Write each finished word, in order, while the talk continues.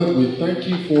We thank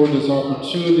you for this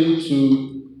opportunity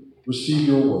to receive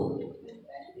your word.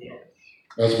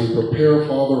 As we prepare,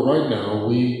 Father, right now,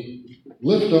 we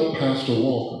lift up Pastor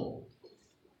Walker.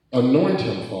 Anoint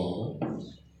him, Father.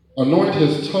 Anoint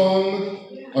his tongue,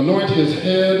 anoint his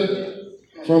head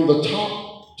from the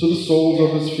top to the soles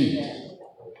of his feet.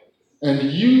 And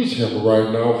use him right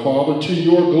now, Father, to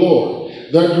your glory,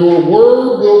 that your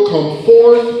word will come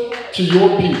forth to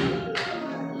your people.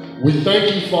 We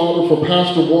thank you, Father, for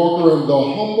Pastor Walker and the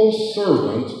humble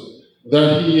servant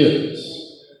that he is,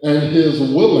 and his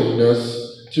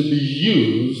willingness to be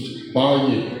used by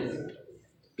you.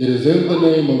 It is in the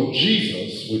name of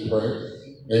Jesus we pray.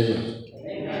 Amen.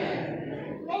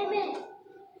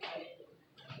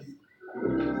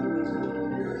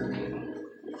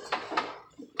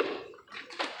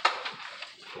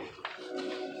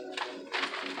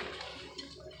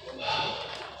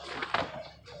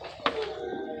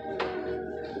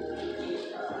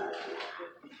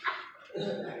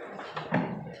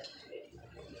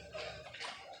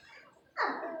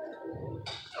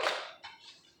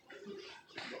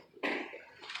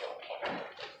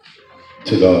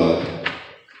 To God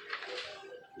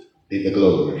be the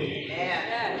glory.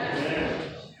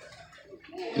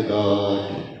 To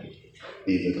God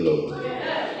be the glory.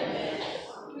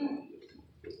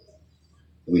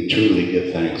 We truly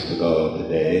give thanks to God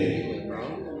today,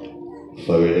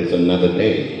 for it is another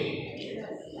day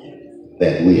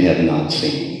that we have not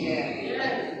seen.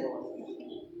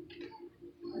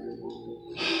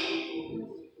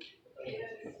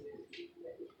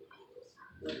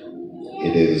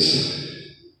 It is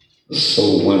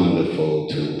so wonderful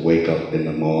to wake up in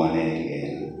the morning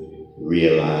and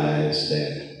realize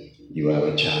that you are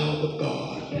a child of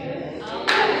God.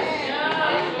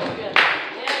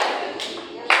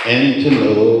 And to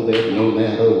know that no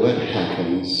matter what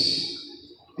happens,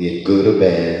 be it good or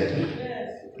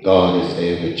bad, God is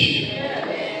there with you.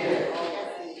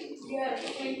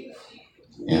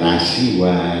 And I see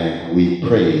why we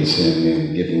praise him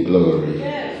and give him glory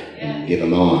and give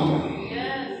him honor.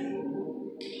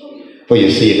 For you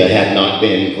see, if it had not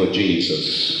been for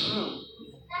Jesus,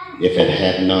 if it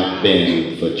had not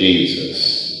been for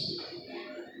Jesus,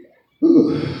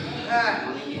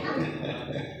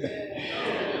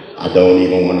 I don't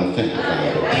even want to think about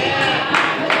it.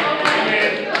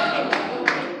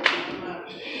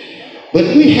 But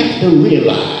we have to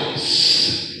realize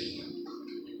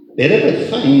that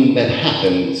everything that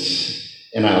happens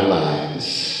in our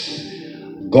lives,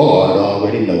 God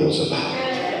already knows about.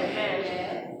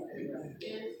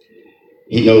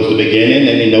 He knows the beginning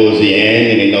and he knows the end,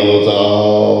 and he knows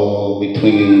all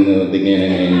between the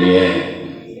beginning and the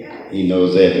end. He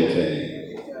knows everything.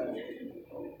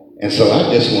 And so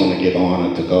I just want to give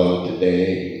honor to God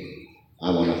today.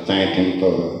 I want to thank him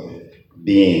for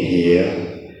being here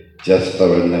just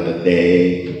for another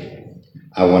day.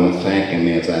 I want to thank him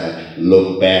as I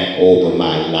look back over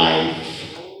my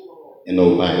life. And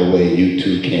oh, by the way, you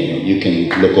too can. You can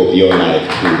look over your life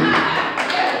too.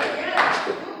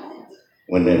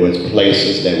 When there was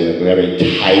places that were very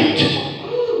tight,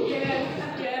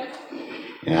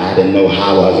 and I didn't know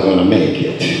how I was going to make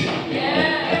it.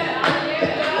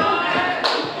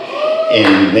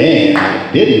 And then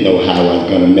I didn't know how I was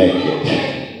going to make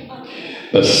it.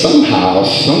 But somehow,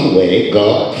 some way,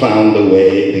 God found a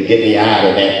way to get me out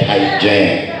of that tight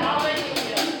jam.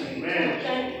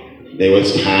 There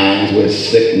was times where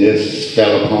sickness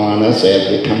fell upon us as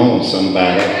we come on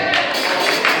somebody.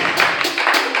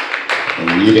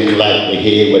 And you didn't like to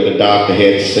hear what the doctor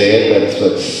had said,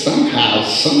 but somehow,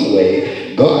 some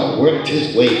way, God worked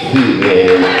his way through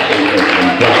there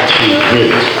and brought you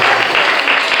through.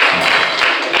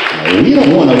 We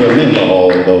don't want to remember all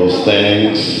those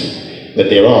things, but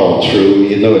they're all true.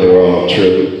 You know they're all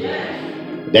true.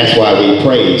 That's why we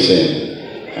praise him.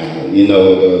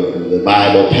 The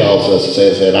Bible tells us,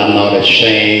 says that I'm not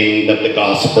ashamed of the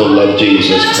gospel of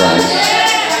Jesus Christ.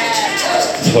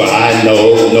 For I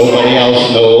know nobody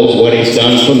else knows what he's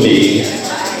done for me.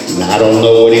 And I don't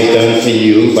know what he's done for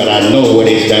you, but I know what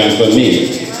he's done for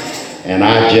me. And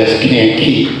I just can't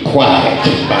keep quiet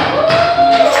about it.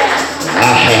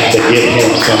 I have to give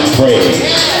him some praise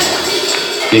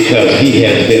because he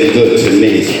has been good to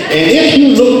me. And if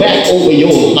you look back over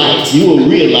your life, you will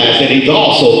realize that he's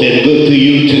also been good to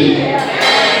you too.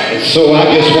 And so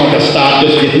I just want to start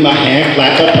just giving my hand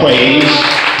clap of praise.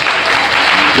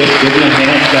 Just give him a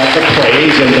hand clap of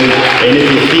praise, and if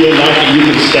you feel like it, you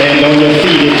can stand on your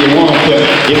feet if you want to.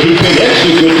 If he's been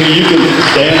extra good to you, you can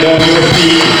stand on your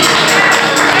feet.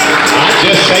 I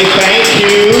just say thank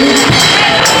you,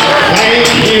 thank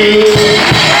you,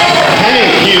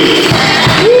 thank you.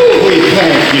 Woo, we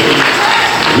thank you.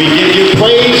 We give you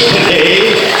praise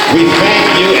today. We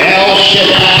thank you, El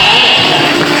Shaddai.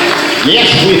 Yes,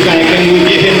 we thank him. We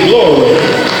give him glory.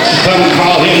 Some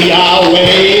call him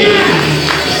Yahweh.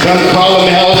 Some call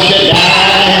him El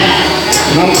Shaddai.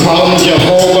 Some call him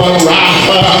Jehovah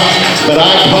Rapha. But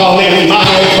I call him my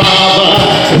Father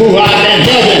who art in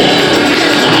heaven.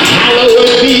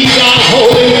 Hallowed be thy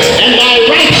holy and thy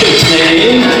righteous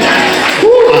name.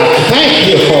 Ooh, I thank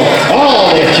you for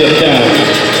all that you've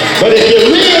done. But if you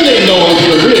really know him, if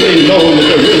you really know him, if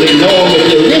you really know him, if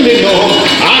you really know him,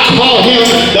 I call him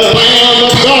the Lamb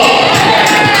of God.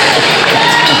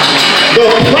 The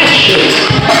precious,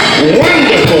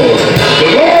 wonderful,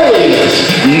 glorious,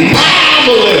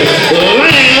 marvelous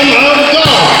Lamb of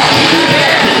God.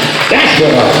 That's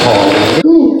what I call him.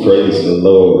 Ooh, praise the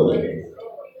Lord.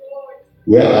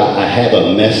 Well, I have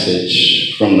a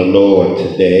message from the Lord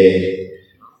today.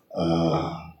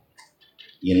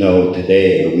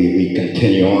 Today we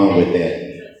continue on with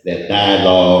that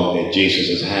dialogue that Jesus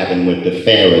is having with the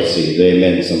Pharisees.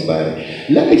 Amen, somebody.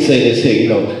 Let me say this here.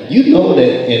 You know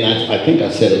that, and I think I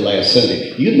said it last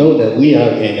Sunday, you know that we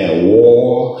are in a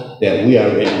war, that we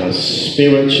are in a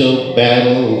spiritual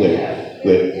battle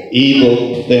with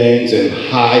evil things in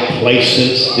high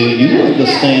places. Do you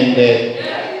understand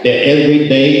that every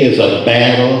day is a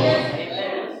battle?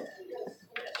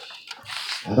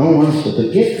 I don't want us to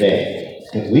forget that.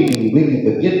 Because we can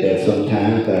forget that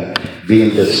sometimes by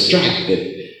being distracted.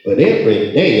 But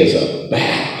every day is a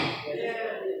battle.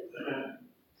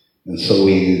 And so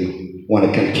we want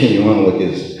to continue on with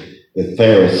the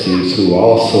Pharisees who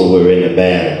also were in the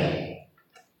battle.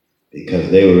 Because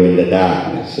they were in the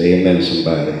darkness. Amen,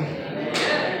 somebody.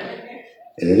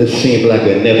 And it just seems like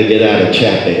we'll never get out of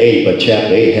chapter 8. But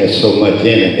chapter 8 has so much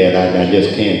in it that I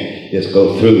just can't just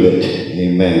go through it.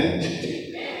 Amen.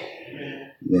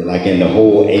 Like in the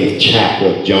whole 8th chapter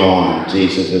of John,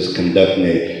 Jesus is conducting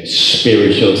a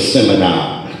spiritual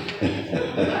seminar.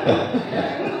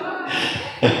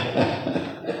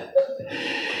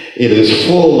 It is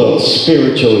full of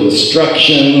spiritual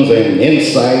instructions and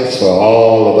insights for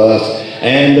all of us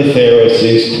and the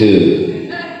Pharisees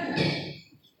too.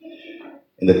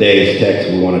 In today's text,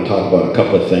 we want to talk about a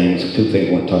couple of things. Two things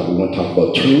we want to talk about. We want to talk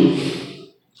about truth,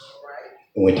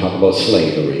 and we talk about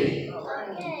slavery.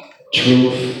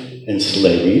 Truth and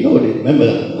slavery. Remember,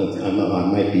 I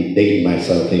might be dating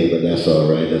myself here, but that's all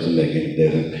right. Doesn't make any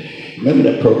difference. Remember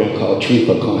that program called Truth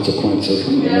or Consequences?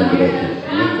 Remember that?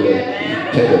 Remember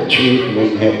that? Tell the truth and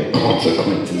then have the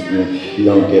consequences. You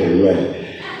don't get it right.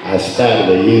 I started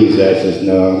to use that. I said,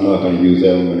 no, I'm not going to use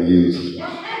that. I'm going to use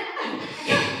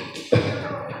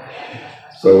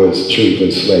So it's truth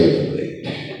and slavery.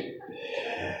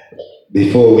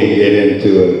 Before we get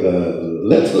into it,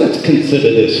 let's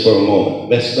consider this for a moment.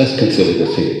 Let's consider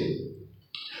this here.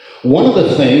 One of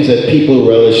the things that people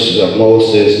relish the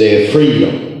most is their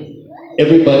freedom.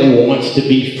 Everybody wants to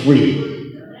be free.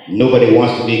 Nobody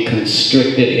wants to be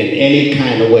constricted in any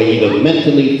kind of way, either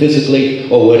mentally, physically,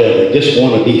 or whatever. They just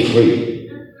want to be free.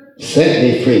 Set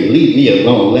me free. Leave me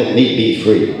alone. Let me be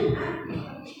free.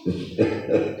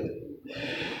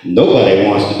 Nobody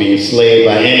wants to be enslaved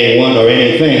by anyone or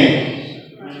anything.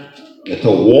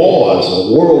 The wars,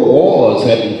 the world wars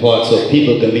have been fought so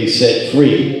people can be set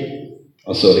free.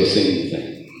 Or so they seem to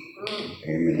think.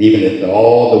 Amen. Even if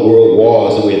all the world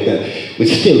wars that we've done, we're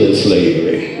still in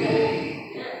slavery.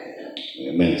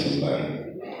 Amen, somebody.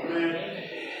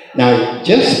 Now,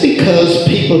 just because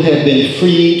people have been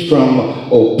freed from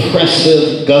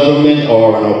oppressive government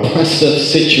or an oppressive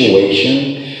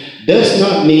situation does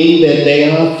not mean that they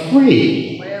are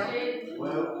free.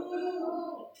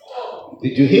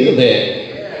 Did you hear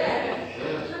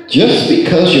that? Just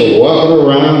because you're walking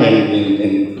around and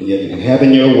you're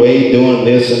having your way doing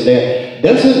this and that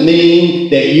doesn't mean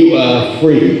that you are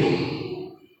free.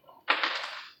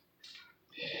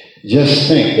 Just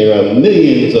think, there are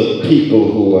millions of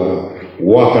people who are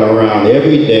walking around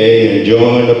every day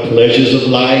enjoying the pleasures of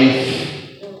life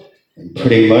and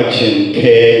pretty much in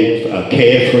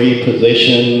carefree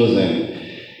positions, and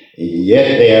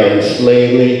yet they are in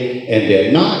slavery. And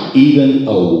they're not even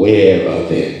aware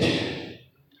of it.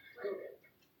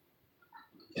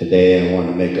 Today I want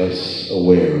to make us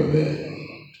aware of it.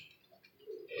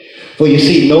 For you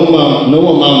see, no amount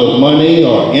of money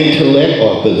or intellect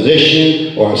or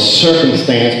position or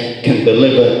circumstance can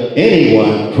deliver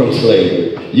anyone from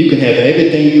slavery. You can have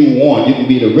everything you want. You can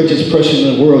be the richest person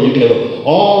in the world. You can have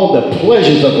all the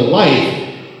pleasures of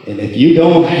life. And if you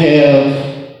don't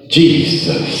have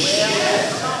Jesus,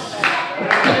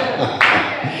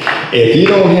 if you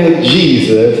don't have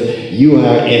Jesus, you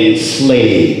are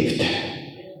enslaved.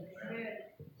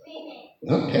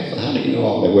 Well, Pastor, how do you know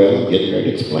all that? Well, I'm getting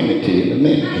ready to explain it to you in a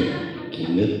minute here.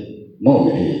 In a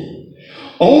moment here.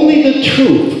 Only the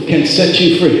truth can set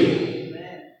you free.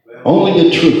 Only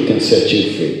the truth can set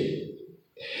you free.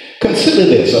 Consider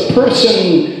this. A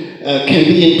person can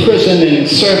be in prison and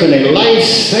serving a life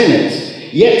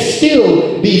sentence, yet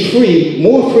still be free,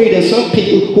 more free than some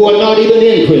people who are not even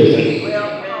in prison.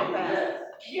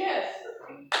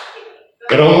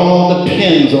 It all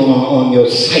depends on your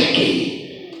psyche.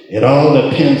 It all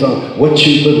depends on what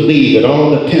you believe. It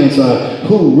all depends on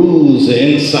who rules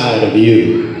the inside of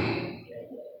you.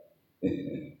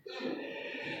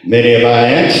 Many of our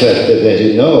ancestors, as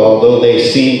you know, although they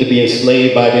seemed to be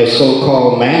enslaved by their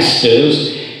so-called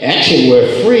masters, actually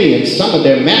were free, and some of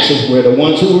their masters were the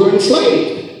ones who were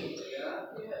enslaved.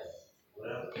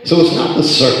 So it's not the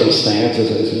circumstances,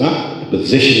 it's not the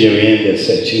position you're in that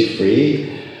sets you free.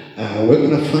 We're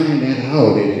going to find that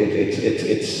out.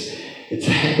 It's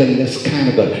having this kind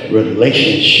of a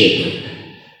relationship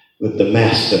with the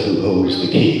master who holds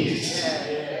the keys.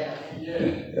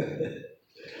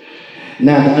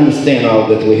 Now, to understand all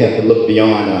this, we have to look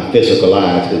beyond our physical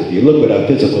eyes. Because if you look with our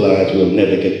physical eyes, we'll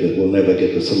never get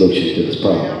the solution to this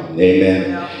problem.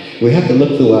 Amen. We have to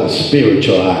look through our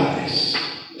spiritual eyes.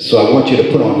 So I want you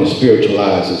to put on your spiritual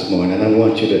eyes this morning. I don't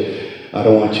want you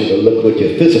to look with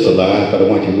your physical eyes, but I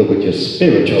want you to look with your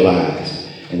spiritual eyes.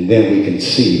 And then we can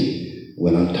see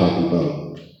what I'm talking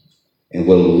about. And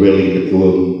will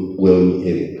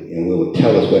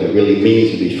tell us what it really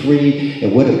means to be free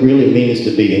and what it really means to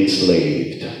be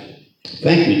enslaved.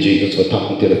 Thank you, Jesus, for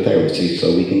talking to the Pharisees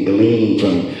so we can glean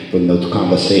from those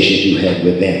conversations you had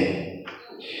with them.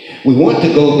 We want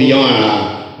to go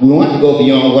beyond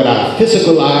what our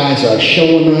physical eyes are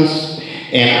showing us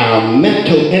and our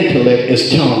mental intellect is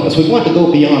telling us. We want to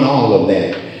go beyond all of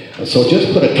that. So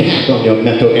just put a cap on your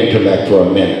mental intellect for a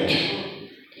minute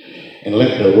and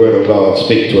let the Word of God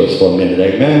speak to us for a minute.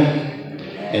 Amen.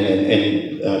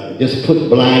 And just put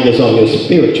blinders on your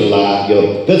spiritual eye,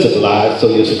 your physical eyes, so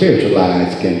your spiritual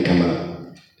eyes can come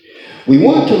up. We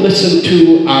want to listen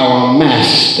to our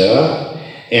Master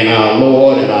and our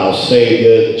Lord and our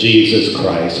Savior, Jesus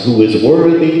Christ, who is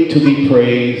worthy to be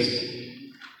praised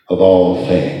of all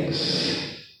things.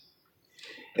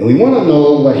 And we want to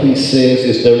know what he says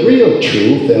is the real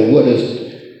truth and what is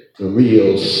the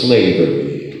real slavery.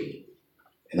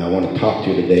 And I want to talk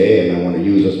to you today, and I want to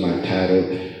use as my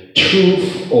title,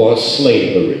 Truth or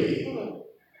Slavery.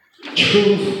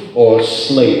 Truth or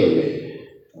Slavery.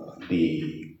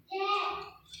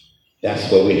 That's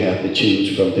what we have to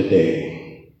choose from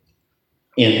today.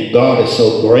 And God is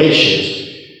so gracious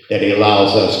that he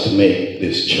allows us to make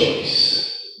this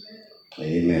choice.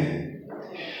 Amen.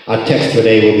 Our text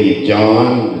today will be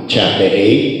John chapter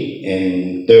 8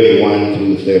 and 31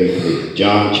 through 33.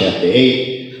 John chapter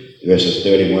 8. Verses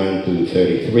 31 through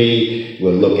 33.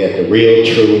 We'll look at the real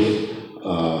truth.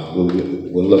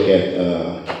 We'll look at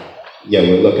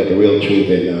the real truth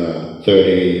in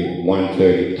 31,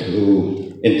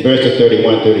 32. In verses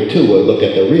 31, 32, we'll look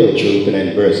at the real truth, and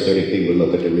in verse 33, we'll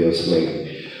look at the real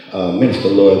slavery. Minister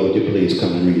Lloyd, would you please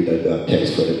come and read the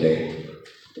text for today?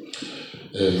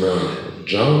 Amen.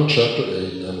 John chapter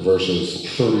 8 and verses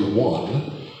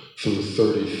 31 through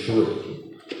 33,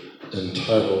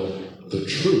 entitled, "The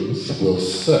truth will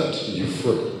set you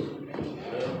free."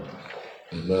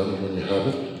 Amen. When you have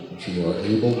it, if you are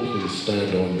able, please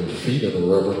stand on your feet in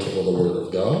reverence for the Word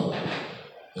of God.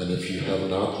 And if you have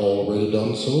not already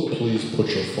done so, please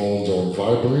put your phones on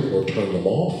vibrate or turn them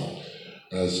off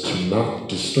as to not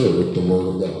disturb the Word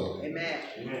of God. Amen.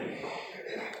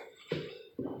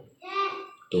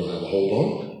 Do I have a hold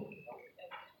on?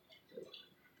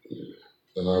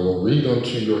 Then I will read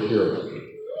unto your hearing.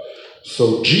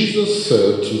 So Jesus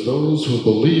said to those who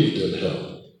believed in him,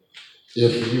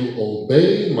 "If you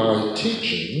obey my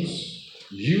teachings,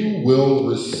 you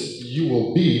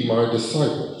will be my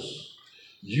disciples.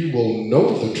 You will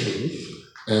know the truth,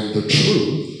 and the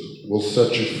truth will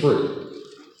set you free."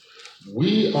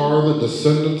 "We are the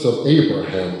descendants of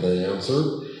Abraham," they answered,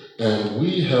 "and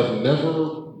we have never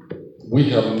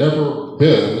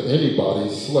been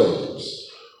anybody's slaves.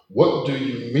 What do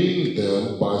you mean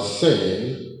then by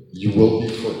saying you will be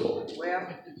free?"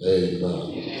 Amen.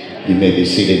 You may be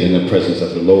seated in the presence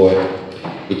of the Lord.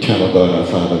 Eternal God, our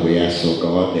Father, we ask, oh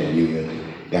God, that you would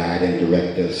guide and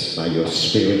direct us by your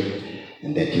Spirit,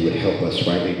 and that you would help us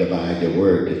rightly divide your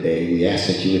word today. We ask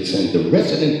that you would send the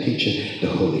resident teacher, the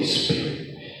Holy Spirit.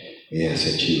 We ask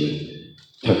that you would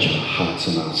touch our hearts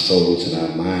and our souls and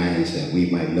our minds, that we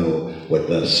might know what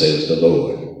thus says the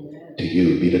Lord. To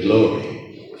you be the glory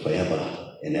forever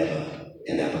and ever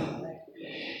and ever.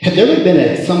 Have there ever been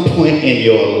at some point in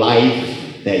your life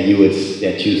that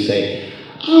you say,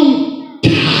 I'm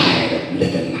tired of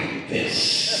living like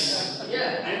this.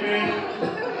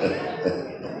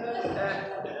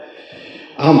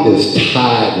 I'm just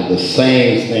tired of the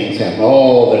same things happen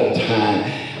all the time.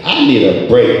 I need a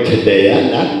break today.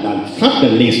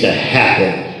 Something needs to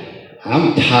happen.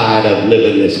 I'm tired of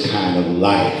living this kind of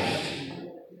life.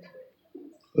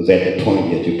 It was at the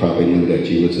point that you probably knew that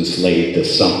you was enslaved to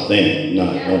something.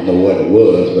 I don't know what it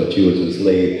was, but you was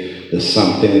enslaved to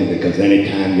something, because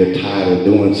anytime you're tired of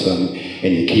doing something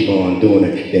and you keep on doing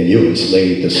it, then you're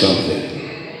enslaved to something.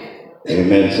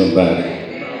 Amen, somebody.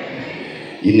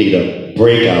 You need a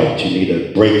breakout. You need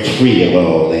to break free of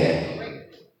all that.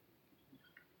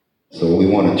 So we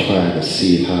want to try to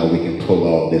see how we can pull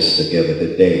all this together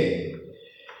today.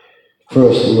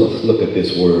 First, let's look at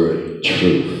this word,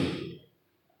 truth.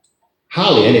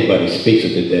 Hardly anybody speaks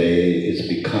it today. It's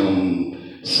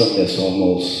become something that's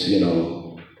almost,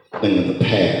 thing of the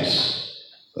past.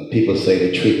 When people say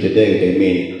the truth today, they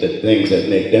mean the things that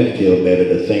make them feel better,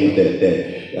 the things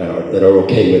that are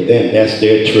okay with them. That's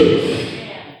their truth.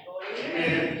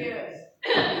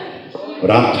 But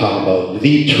I'm talking about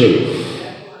the truth.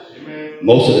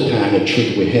 Most of the time, the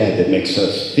truth we have that makes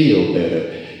us feel better,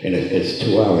 and it's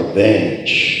to our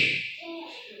advantage.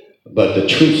 But the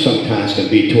truth sometimes can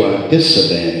be to our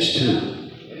disadvantage too.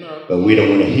 But we don't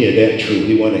want to hear that truth.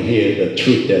 We want to hear the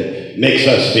truth that makes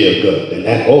us feel good. And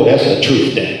that's the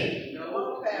truth then.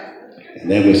 And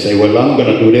then we say, well, I'm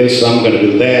going to do this, I'm going to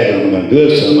do that, and I'm going to do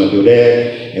this, I'm going to do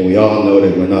that. And we all know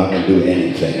that we're not going to do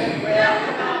anything.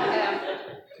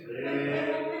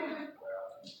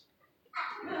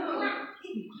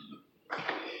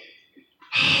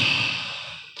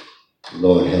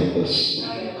 Lord help us.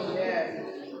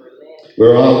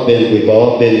 We've all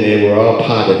been there. We're all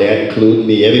part of that, including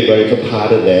me. Everybody's a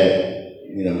part of that.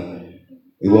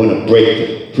 We want to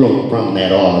break from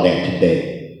that, all that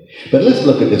today. But let's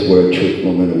look at this word truth for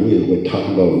a minute. We're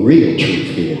talking about real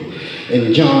truth here.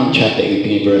 In John chapter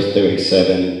 18, verse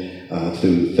 37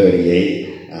 through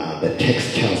 38, the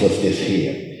text tells us this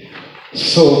here.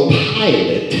 So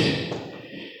Pilate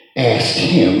asked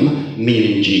him,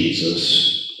 meaning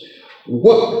Jesus,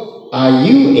 what, are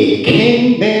you a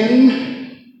king then?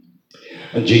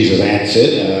 And Jesus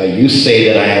answered, you say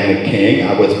that I am a king.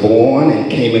 I was born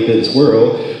and came into this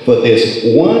world for this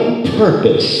one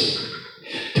purpose,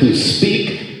 to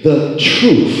speak the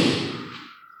truth.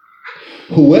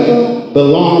 Whoever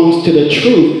belongs to the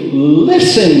truth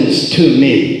listens to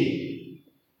me.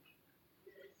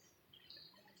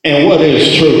 And what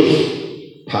is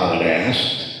truth? Pilate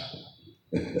asked.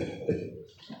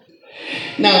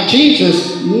 Now,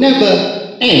 Jesus never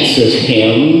answers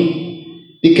him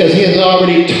because he has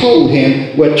already told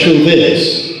him what truth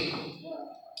is.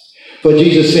 For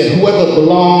Jesus said, whoever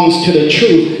belongs to the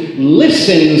truth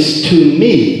listens to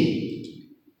me.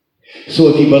 So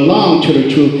if you belong to the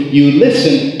truth, you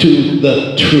listen to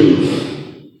the truth.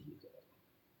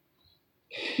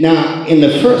 Now, in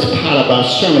the first part of our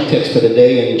sermon text for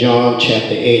today, in John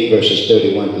chapter 8, verses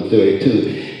 31 to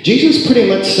 32, Jesus pretty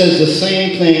much says the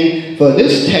same thing, for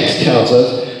this text tells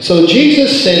us. So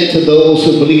Jesus said to those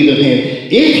who believe in him,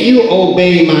 if you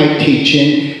obey my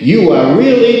teaching, you are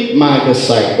really my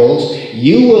disciples.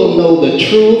 You will know the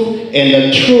truth, and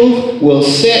the truth will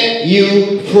set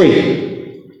you free.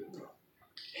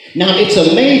 Now, it's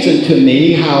amazing to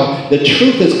me how the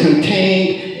truth is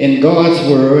contained in God's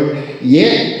word,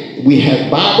 yet we have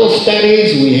Bible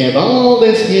studies, we have all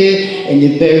this here, and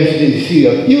you see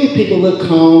a few people that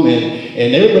come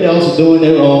and everybody else is doing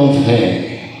their own thing.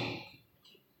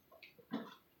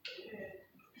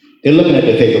 They're looking at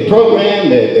their favorite program,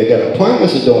 they got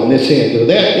appointments, they're doing this here and do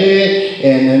that there,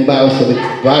 and then Bible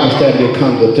study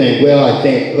becomes a thing. Well, I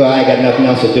ain't got nothing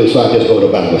else to do, so I'll just go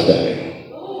to Bible study.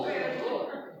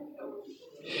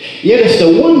 Yet it's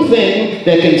the one thing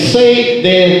that can save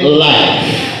their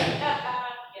life.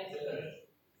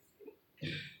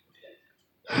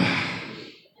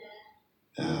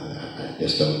 I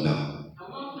just don't know.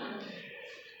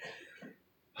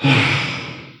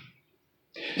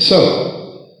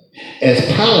 So, as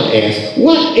Pilate asked,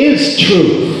 what is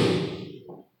truth?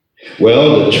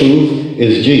 Well, the truth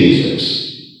is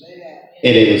Jesus.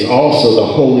 And it is also the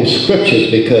Holy Scriptures,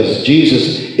 because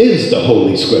Jesus is the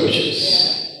Holy Scriptures.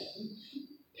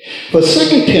 For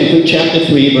 2 Timothy chapter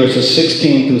 3, verses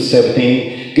 16 through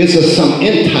 17 gives us some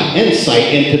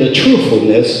insight into the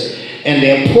truthfulness and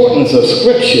the importance of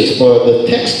Scriptures. For the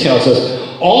text tells us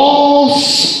all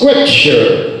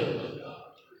Scripture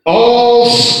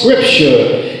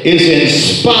is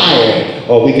inspired,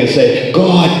 or we can say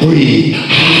God-breathed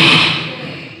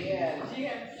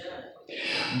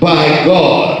by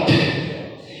God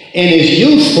and is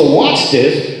useful, watch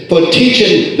this, for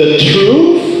teaching the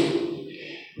truth,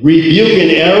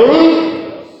 rebuking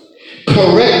error,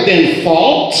 correcting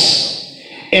faults,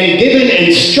 and giving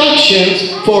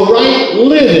instructions for right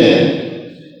living,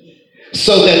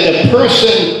 so that the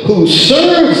person who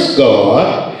serves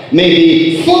God may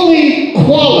be fully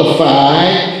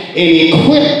qualified and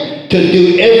equipped to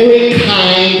do every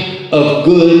kind of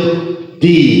good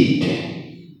deed.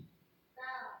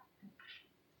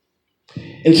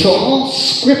 And so all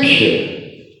scripture,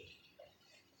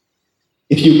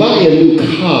 if you buy a new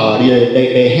car,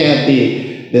 they have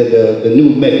the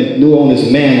new owner's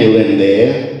manual in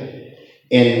there,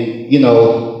 and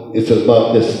it's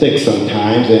about this thick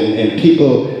sometimes, and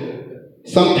people,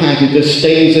 sometimes it just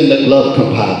stays in the glove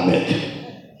compartment.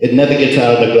 It never gets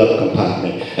out of the glove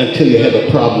compartment until you have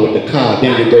a problem with the car.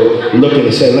 Then you go looking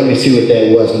and say, let me see what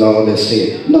that was and all this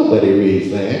here. Nobody reads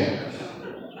that.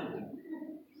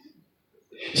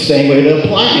 Same way the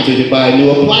appliances. You buy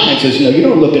new appliances. You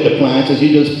don't look at the appliances.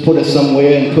 You just put it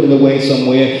somewhere and put it away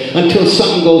somewhere until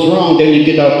something goes wrong. Then you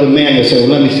get out the manual and say,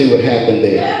 well, let me see what happened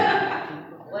there.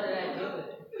 What did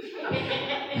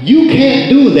I do? You can't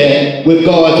do that with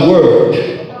God's word.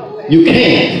 You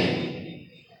can't.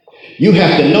 You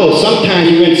have to know.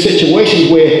 Sometimes you're in situations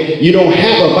where you don't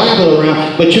have a Bible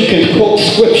around, but you can quote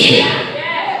scripture.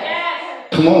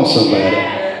 Come on, somebody.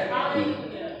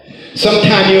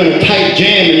 Sometimes you're in a tight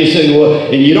jam and you say,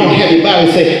 well, and you don't have your Bible,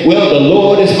 you say, well, the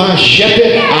Lord is my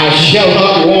shepherd, I shall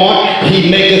not want. He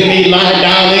maketh me lie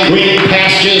down in green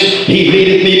pastures. He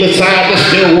leadeth me beside the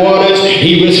still waters.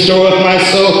 He restoreth my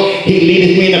soul. He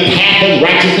leadeth me in the path of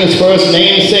righteousness for his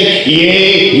name's sake.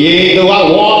 Yea, though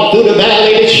I walk through the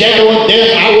valley of the shadow of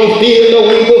death, I will fear no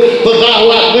evil, for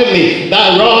thou art with me.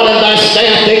 Thy rod and thy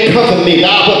staff, they comfort me.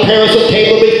 Thou preparest a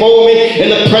table before me in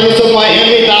the presence of my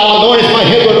enemy. Thou anointest my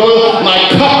head with oil. My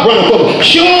cup runneth over.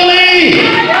 Surely,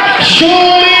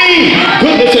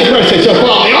 goodness and mercy shall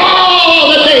follow me all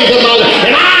the days of my life,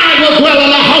 and I will dwell in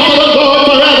the house of the Lord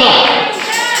forever.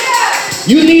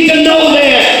 You need to know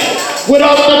that.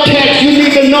 Without the text, you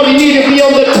need to know. You need to be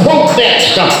able to quote that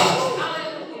stuff.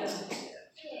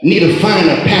 You need to find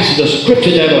a passage of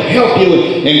scripture that will help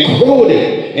you and quote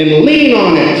it and lean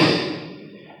on it,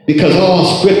 because all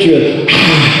scripture,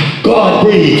 God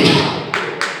breathed.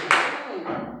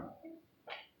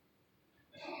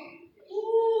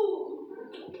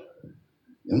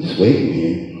 I'm just waiting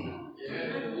here.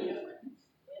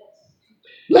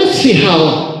 Let's see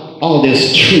how all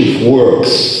this truth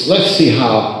works. Let's see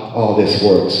how all this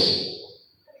works.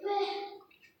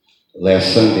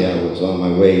 Last Sunday, I was on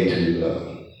my way to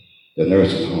the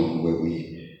nursing home where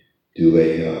we do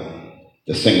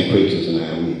the singing preachers and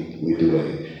I, we do a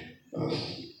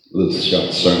little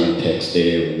short sermon text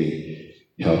there, and we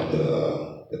help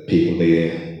the people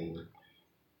there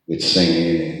with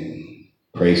singing and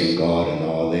praising God and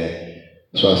all that.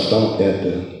 So I stopped at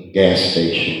the gas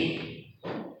station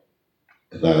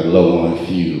because I was low on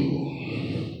fuel.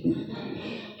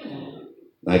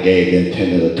 I gave the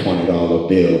attendant a $20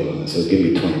 bill. I said, give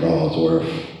me $20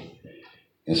 worth.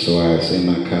 And so I was in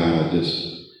my car and I was just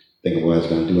thinking what I was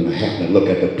going to do. And I happened to look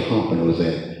at the pump and it was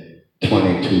at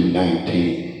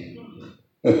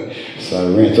 $22.19. So I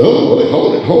ran, so hold it.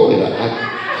 Hold it.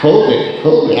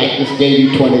 I just gave you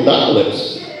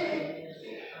 $20.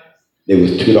 It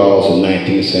was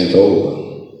 $2.19 over.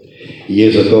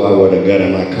 Years ago, I would have got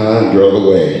in my car and drove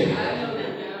away.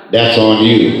 That's on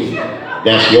you.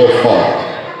 That's your fault.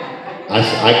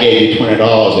 I gave you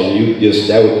 $20 and you just,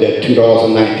 that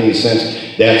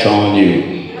 $2.19, that's on you.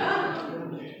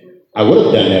 I would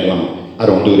have done that long. I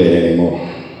don't do that anymore.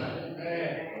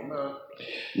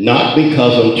 Not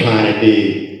because I'm trying to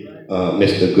be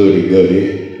Mr.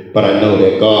 Goody-Goody, but I know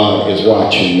that God is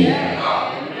watching me.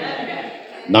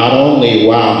 Not only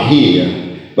while I'm here,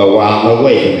 but while I'm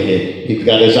away from here. He's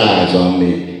got his eyes on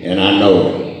me, and I know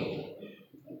it.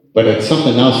 But it's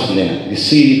something else in there. You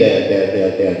see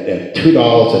that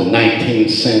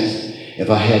 $2.19, if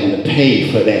I hadn't paid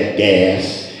for that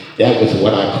gas, that was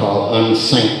what I call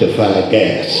unsanctified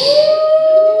gas.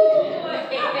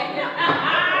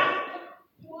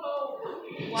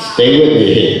 Stay with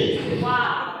me here.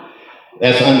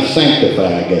 That's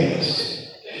unsanctified gas.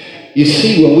 You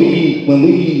see, when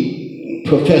we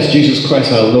profess Jesus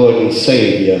Christ our Lord and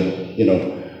Savior,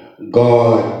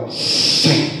 God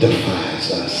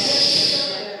sanctifies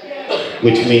us,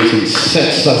 which means he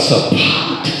sets us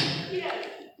apart.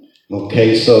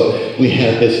 Okay, so we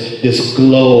have this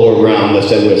glow around us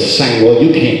that we're saying, well,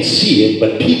 you can't see it,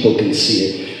 but people can see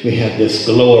it. We have this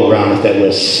glow around us that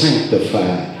we're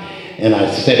sanctified. And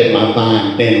I set in my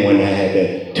mind then when I had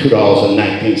that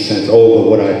 $2.19 over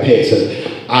what I paid.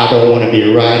 Said, I don't want to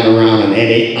be riding around in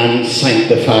any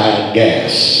unsanctified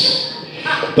gas.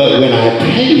 But when I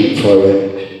paid for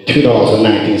it,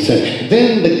 $2.19,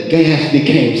 then the gas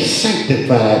became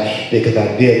sanctified because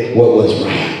I did what was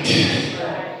right.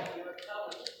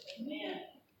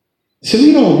 So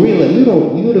we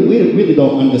really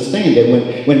don't understand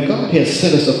that when God has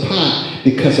set us apart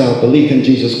because of our belief in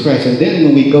Jesus Christ, and then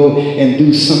when we go and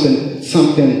do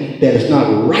something that is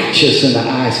not righteous in the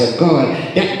eyes of God,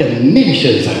 that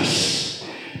diminishes us.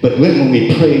 But when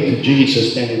we pray to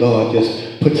Jesus, then God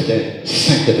just puts that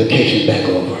sanctification back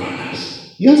over on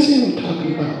us. You understand what I'm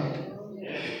talking about?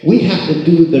 We have to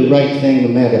do the right thing no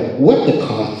matter what the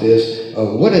cost is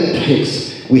or what it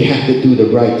takes. We have to do the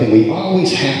right thing. We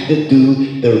always have to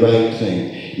do the right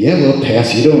thing. Yeah, well,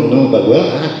 Pastor, you don't know, but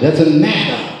well, it doesn't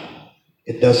matter.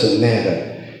 It doesn't matter.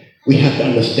 We have to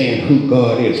understand who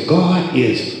God is. God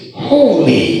is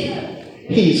holy.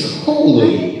 He's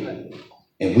holy.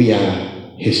 And we are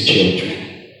his children.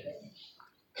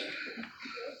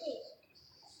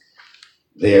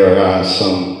 There are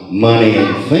some money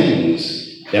and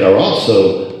things that are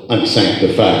also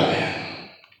unsanctified.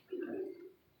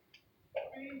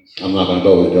 I'm not going to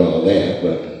go into all that,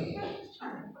 but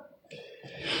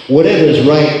whatever is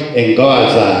right in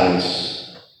God's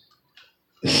eyes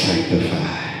is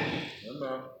sanctified.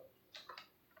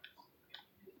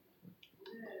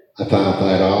 I found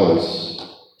 $5.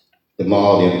 The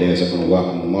mall the other day, as I was going to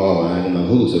walk in the mall, I didn't know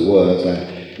whose it was.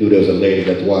 I knew there was a lady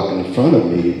that was walking in front of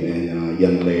me, and a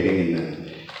young lady,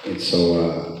 and so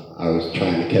I was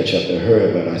trying to catch up to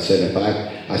her, but I said,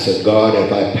 God,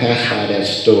 if I pass by that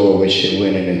store where she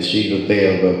went in and she was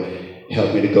there, will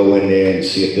help me to go in there and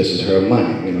see if this is her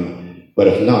money, you know. But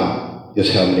if not,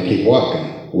 just help me to keep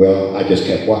walking. Well, I just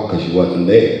kept walking because she wasn't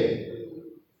there.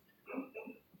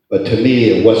 But to me,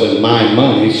 it wasn't my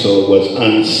money, so it was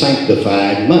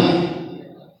unsanctified money.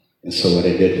 And so what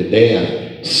I did today,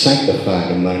 I sanctified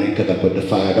the money because I put the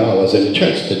 $5 in the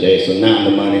church today. So now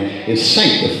the money is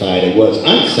sanctified. It was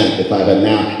unsanctified, but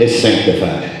now it's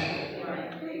sanctified.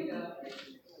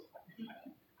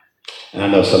 And I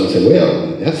know someone said,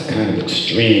 well, that's kind of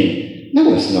extreme.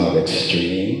 No, it's not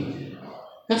extreme.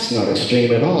 That's not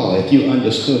extreme at all. If you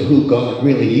understood who God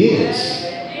really is,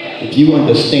 if you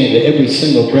understand that every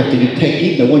single breath that you take,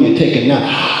 even the one you're taking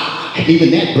now,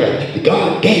 even that breath,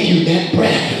 God gave you that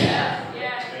breath.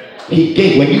 He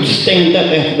gave, when you stand up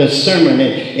after the sermon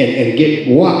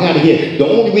and walk out of here, the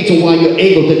only reason why you're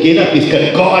able to get up is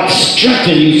because God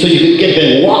strengthened you so you can get up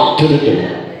and walk to the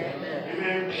door.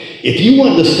 If you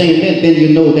understand that, then you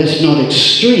know that's not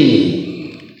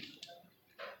extreme.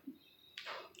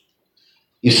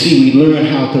 You see, we learn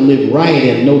how to live right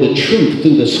and know the truth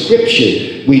through the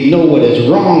scripture. We know what is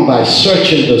wrong by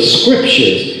searching the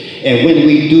scriptures. And when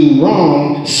we do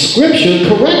wrong, scripture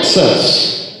corrects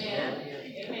us.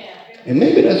 And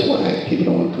maybe that's why people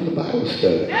don't want to do the Bible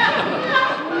study.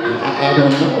 I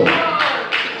don't know.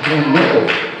 I don't know.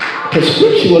 Because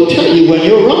scripture will tell you when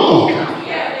you're wrong.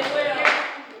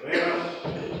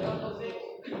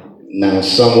 Now,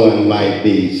 someone might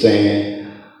be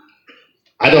saying,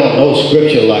 I don't know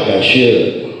scripture like I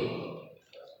should.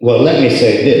 Well, let me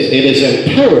say this. It is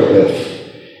imperative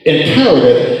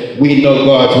we know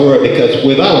God's word, because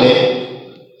without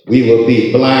it, we will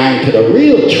be blind to the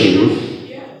real truth.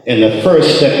 And the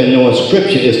first step in knowing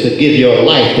scripture is to give your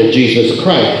life to Jesus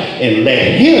Christ and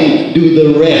let him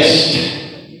do the rest.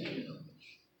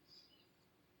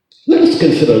 Let us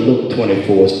consider Luke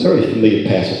 24. It's a very familiar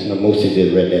passage. Now, most of you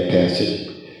did read that passage.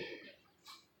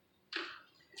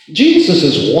 Jesus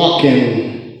is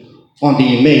walking on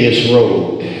the Emmaus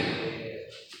Road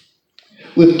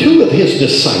with two of his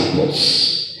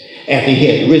disciples after he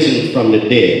had risen from the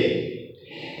dead.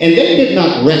 And they did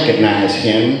not recognize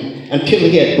him until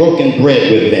he had broken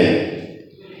bread with them.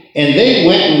 And they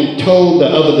went and told the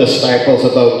other disciples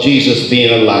about Jesus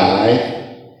being alive.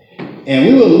 And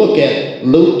we will look at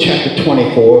Luke chapter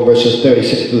 24, verses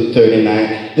 36 through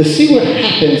 39, to see what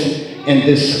happens in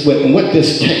this, what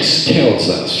this text tells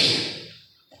us.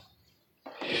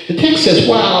 The text says,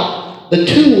 while the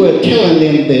two were telling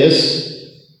them this,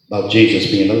 about Jesus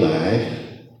being alive,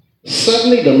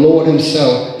 suddenly the Lord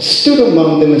himself stood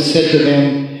among them and said to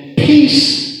them,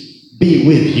 peace be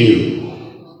with you.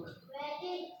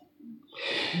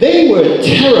 They were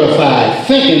terrified,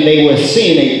 thinking they were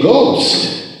seeing a ghost.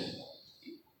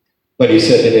 But he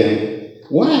said to them,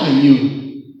 why are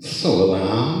you so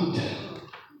alarmed?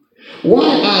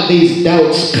 Why are these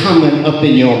doubts coming up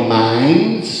in your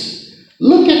minds?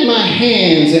 Look at my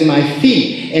hands and my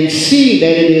feet and see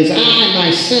that it is I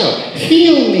myself.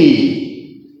 Feel me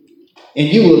And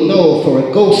you will know, for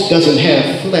a ghost doesn't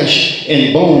have flesh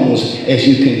and bones as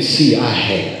you can see I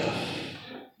have.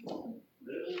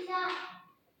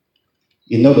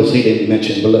 You notice he didn't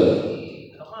mention blood.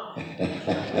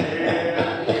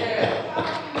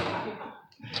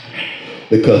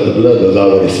 Because the blood was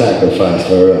already sacrificed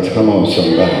for us. Come on,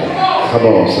 somebody. Come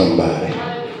on, somebody.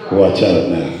 Watch out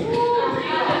now.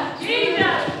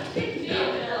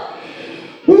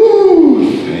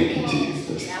 Woo! Thank you,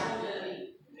 Jesus.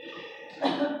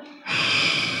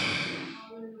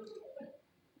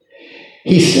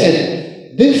 He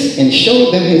said this and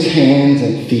showed them his hands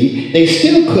and feet. They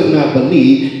still could not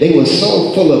believe. They were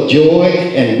so full of joy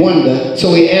and wonder.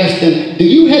 So he asked them, do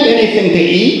you have anything to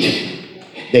eat?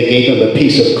 They gave him a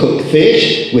piece of cooked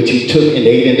fish, which he took and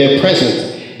ate in their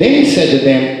presence. Then he said to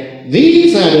them,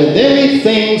 these are the very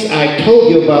things I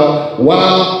told you about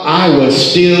while I was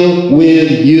still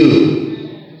with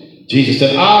you. Jesus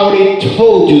said, I already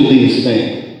told you these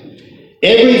things.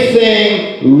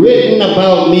 Everything written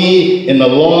about me in the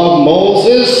law of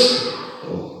Moses,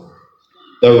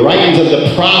 the writings of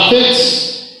the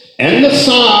prophets, and the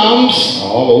Psalms,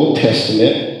 all Old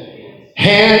Testament,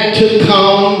 had to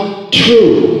come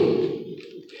true.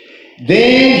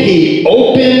 Then he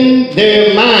opened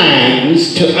their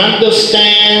minds to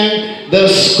understand the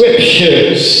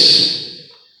scriptures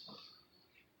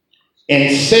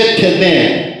and said to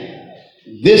them,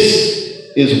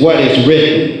 this is what is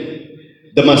written.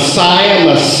 The Messiah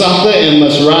must suffer and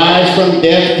must rise from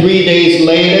death 3 days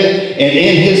later, and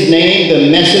in his name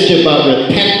the message about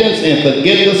repentance and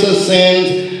forgiveness of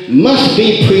sins must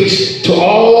be preached to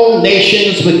all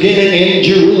nations beginning in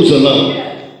Jerusalem.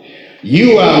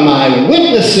 You are my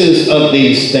witnesses of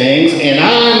these things, and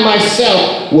I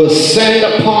myself will send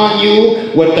upon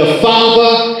you what the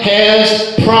Father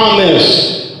has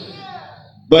promised.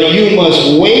 But you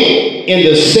must wait in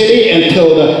the city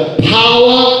until the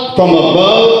power from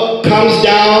above comes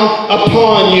down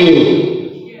upon you.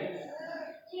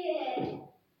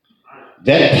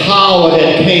 That power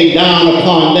that came down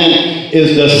upon them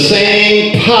is the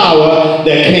same power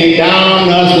that came down on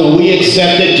us when we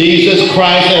accepted Jesus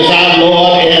Christ as our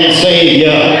Lord and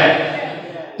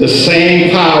Savior. The same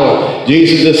power.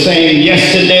 Jesus is the same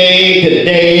yesterday,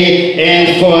 today,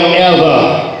 and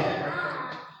forever.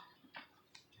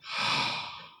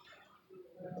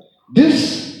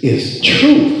 This is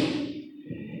truth.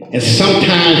 And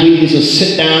sometimes we need to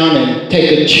sit down and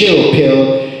take a chill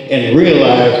pill and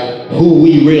realize who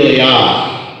we really are.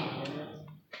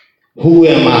 Who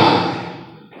am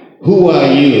I? Who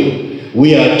are you?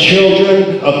 We are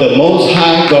children of the Most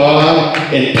High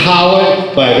God,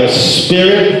 empowered by the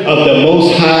Spirit of the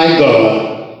Most High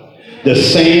God. The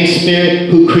same Spirit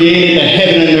who created the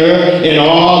heaven and earth and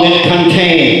all it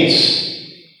contains.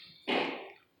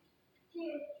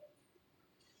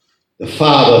 The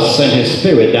Father sent his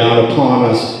Spirit down upon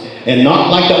us, and not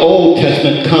like the Old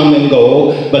Testament come and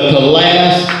go, but to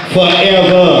last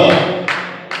forever.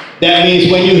 That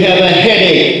means when you have a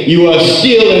headache, you are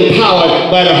still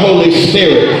empowered by the Holy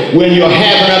Spirit. When you're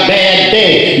having a bad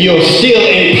day, you're still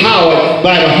empowered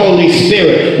by the Holy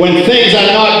Spirit. When things are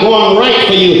not going right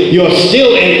for you, you're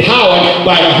still empowered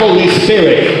by the Holy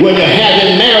Spirit. When you're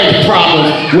having marriage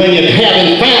problems, when you're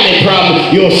having family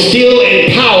problems, you're still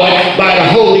empowered by the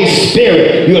Holy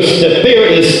Spirit. Your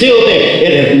Spirit is still there.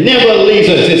 It never leaves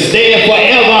us. It's there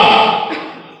forever.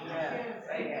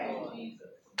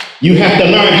 You have to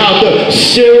learn how to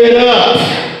stir it up.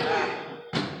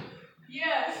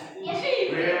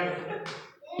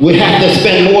 We have to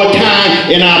spend more time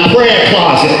in our prayer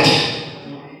closet.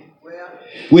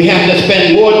 We have to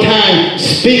spend more time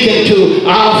speaking to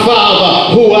our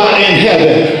Father who art in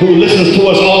heaven, who listens to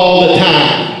us all the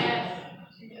time.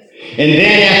 And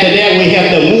then after that, we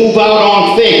have to move out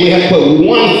on faith. We have to put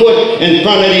one foot in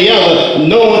front of the other,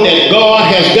 knowing that God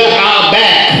has got our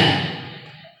back.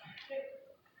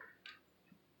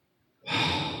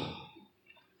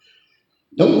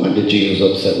 No wonder Jesus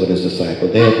was upset with his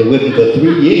disciples. They had been with him for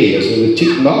 3 years. He was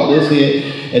teaching all this here,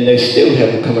 and they still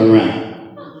haven't come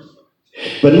around.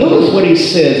 But notice what he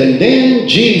says, and then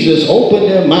Jesus opened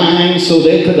their minds so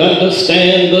they could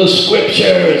understand the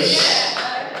scriptures.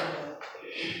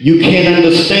 You can't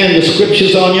understand the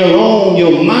scriptures on your own.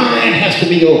 Your mind has to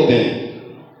be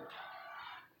open.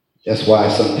 That's why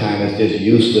sometimes it's just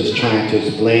useless trying to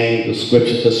explain the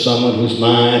scripture to someone whose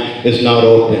mind is not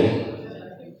open.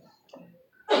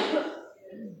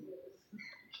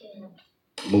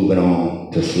 Moving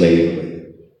on to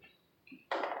slavery.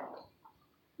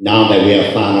 Now that we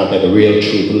have found out that the real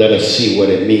truth, let us see what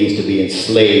it means to be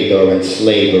enslaved or in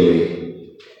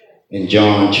slavery. In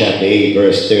John chapter 8,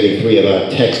 verse 33 of our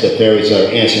text, the Pharisees are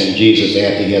answering Jesus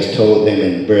after he has told them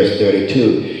in verse 32,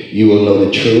 you will know the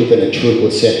truth and the truth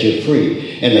will set you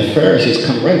free. And the Pharisees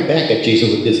come right back at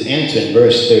Jesus with this answer in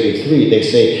verse 33. They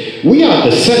say, we are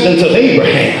descendants of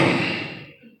Abraham.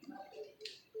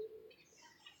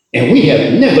 And we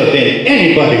have never been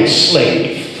anybody's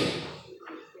slave.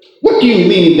 What do you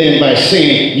mean then by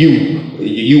saying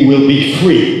you will be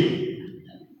free?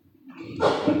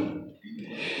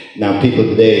 Now, people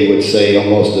today would say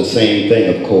almost the same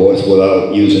thing, of course,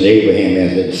 without using Abraham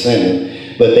as a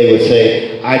descendant. But they would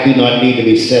say, I do not need to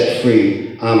be set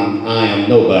free. I am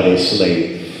nobody's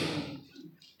slave.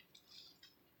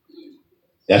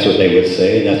 That's what they would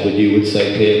say, and that's what you would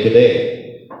say here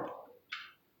today.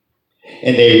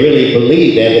 And they really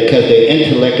believe that because their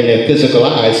intellect and their physical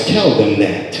eyes tell them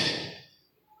that.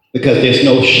 Because there's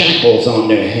no shackles on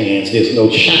their hands, there's no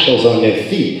shackles on their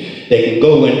feet. They can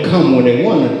go and come when they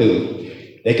want to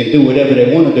do. They can do whatever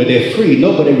they want to do. They're free.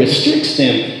 Nobody restricts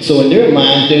them. So in their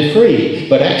minds, they're free.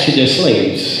 But actually, they're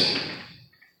slaves.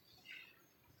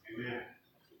 Amen.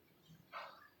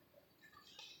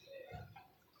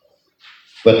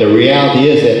 But the reality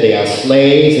is that they are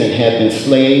slaves and have been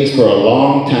slaves for a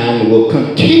long time and will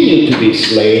continue to be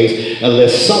slaves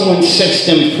unless someone sets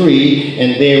them free.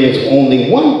 And there is only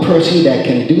one person that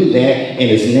can do that, and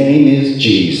his name is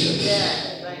Jesus. Yeah.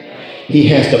 He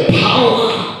has the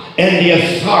power and the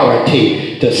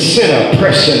authority to set a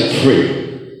person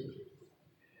free.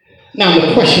 Now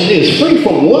the question is, free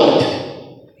from what?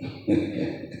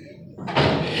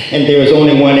 And there is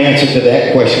only one answer to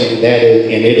that question, and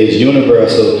it is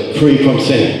universal: free from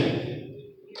sin.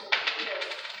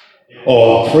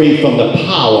 Or free from the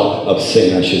power of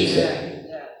sin, I should say.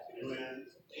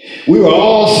 We were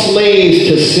all slaves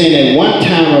to sin at one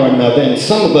time or another, and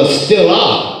some of us still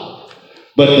are.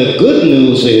 But the good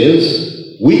news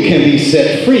is we can be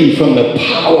set free from the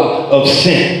power of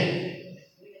sin.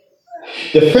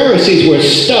 The Pharisees were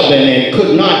stubborn and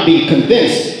could not be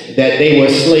convinced that they were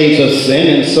slaves of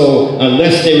sin, and so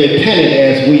unless they repented,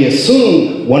 as we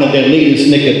assume one of their leaders,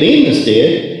 Nicodemus,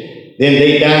 did, then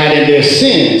they died in their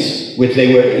sins, which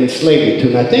they were in slavery to.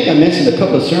 And I think I mentioned a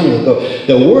couple of sermons ago,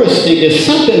 the worst thing, there's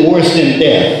something worse than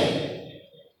death.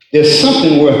 There's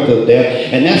something worse than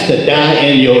death, and that's to die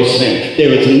in your sin.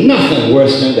 There is nothing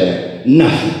worse than that.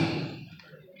 Nothing.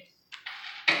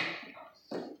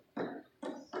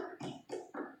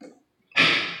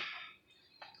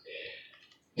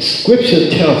 Scripture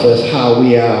tells us how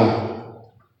we are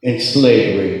in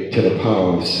slavery to the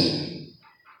power of sin.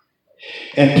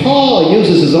 And Paul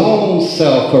uses his own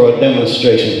self for a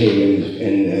demonstration here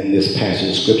in this passage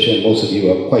of Scripture, and most of you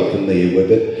are quite familiar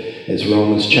with it. It's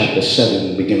Romans chapter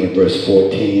 7, beginning with verse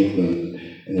 14,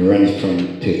 and it runs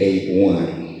to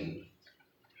 8:1.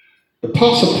 The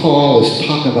Apostle Paul is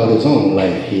talking about his own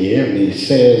life here, and he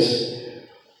says,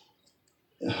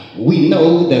 we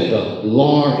know that the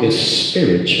law is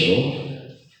spiritual,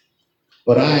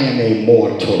 but I am a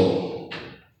mortal,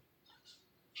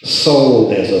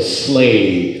 sold as a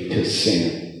slave to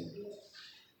sin.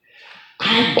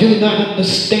 I do not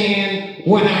understand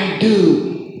what I do.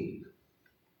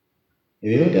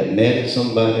 Have you ever got mad at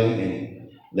somebody and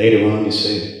later on you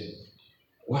say,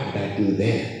 why did I do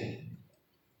that?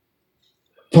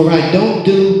 For I don't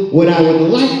do what I would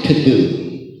like to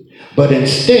do, but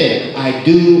instead I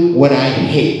do what I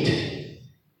hate.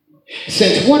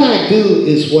 Since what I do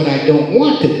is what I don't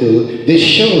want to do, this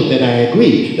shows that I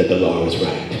agree that the law is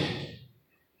right.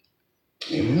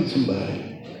 Amen, somebody.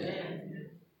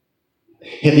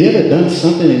 Have you ever done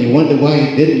something and you wonder why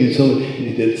you didn't? You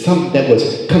did something that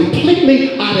was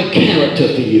completely out of character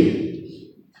for you.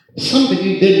 Something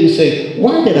you did, you say,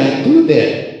 why did I do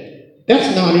that?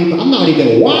 I'm not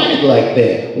even wired like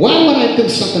that. Why would I do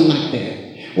something like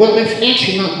that? Well, that's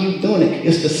actually not you doing it.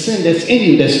 It's the sin that's in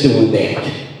you that's doing that.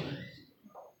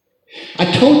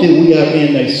 I told you we are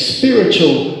in a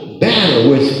spiritual battle.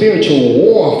 We're spiritual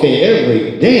warfare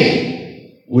every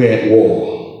day. We're at war.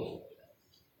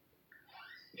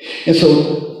 And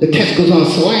so the text goes on,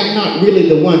 so I am not really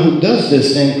the one who does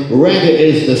this thing, rather it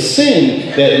is the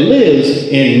sin that lives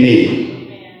in me.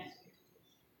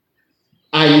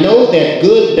 I know that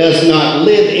good does not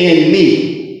live in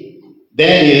me.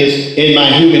 That is, in my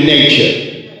human nature.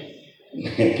 I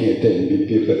can't tell you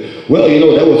people, well,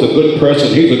 that was a good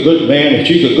person, he's a good man, and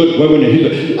she's a good woman,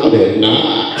 and no, they're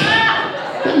not.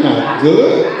 They're not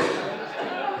good.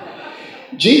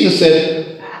 Jesus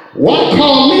said, why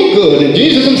call me good? And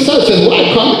Jesus himself says,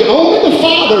 why call me good? Only the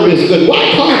Father is good.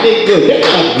 Why call me good? They're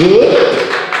not good.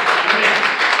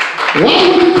 Why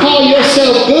would you call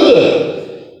yourself good?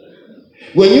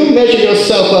 When you measure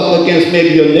yourself up against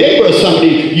maybe your neighbor or somebody,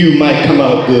 you might come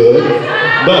out good.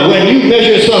 But when you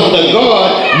measure yourself to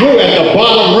God, you're at the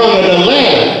bottom rung of the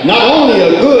ladder. Not only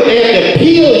are good, they have to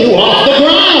peel you off the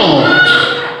ground.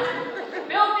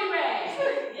 Filthy rags.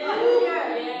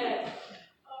 Yes.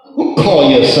 Don't call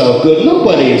yourself good.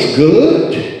 Nobody's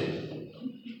good.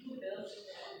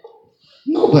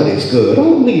 Nobody's good.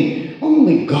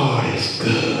 Only God is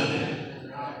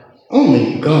good.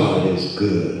 Only God is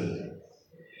good.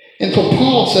 And so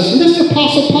Paul says, and this is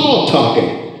Apostle Paul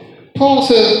talking. Paul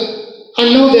says, I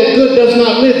know that good does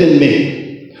not live in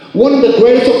me. One of the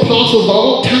greatest apostles of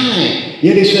all time.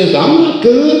 Yet he says, I'm not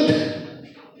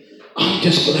good. I'm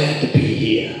just glad to be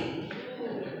here.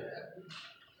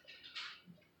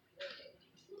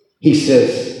 He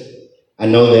says, I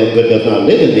know that good does not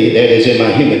live in me. That is in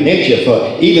my human nature.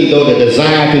 For even though the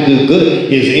desire to do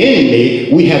good is in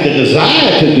me, we have the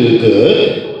desire to do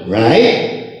good, right?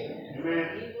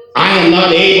 I am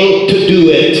not able to do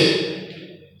it.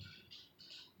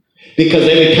 Because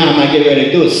every time I get ready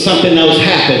to do it, something else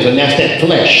happens, and that's that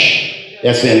flesh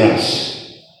that's in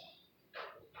us.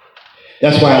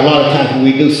 That's why a lot of times when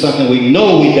we do something we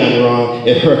know we've done wrong,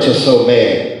 it hurts us so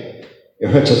bad. It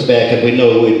hurts us bad because we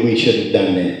know we shouldn't have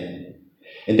done that.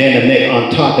 And then to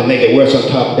make it worse on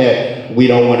top of that, we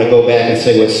don't want to go back and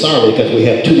say we're sorry because we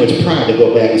have too much pride to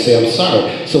go back and say I'm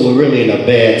sorry. So we're really in a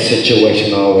bad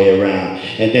situation all the way around.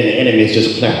 And then the enemy is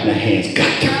just clapping their hands. Got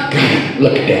it.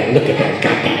 Look at that,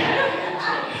 got that.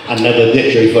 Another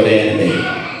victory for the enemy.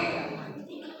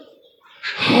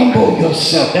 Humble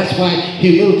yourself. That's why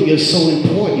humility is so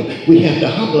important. We have to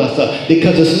humble ourselves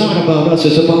because it's not about us,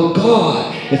 it's about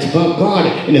God. It's about God.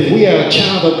 And if we are a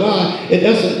child of God, it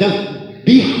doesn't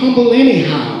be humble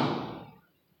anyhow.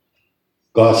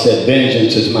 God said,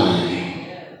 vengeance is mine.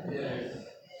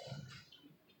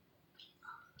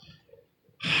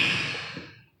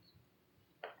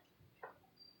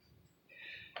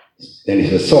 Then he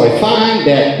says, so I find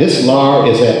that this law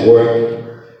is at work.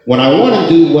 When I want to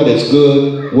do what is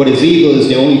good, what is evil is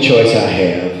the only choice I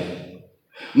have.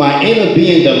 My inner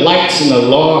being delights in the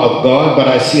law of God, but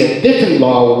I see a different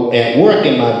law at work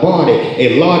in my body,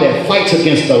 a law that fights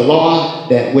against the law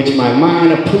that which my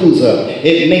mind approves of.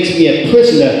 It makes me a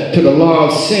prisoner to the law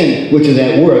of sin, which is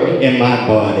at work in my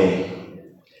body.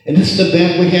 And this is the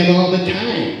battle we have all the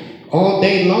time, all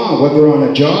day long, whether we're on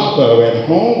a job or at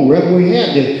home, wherever we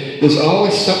have, there's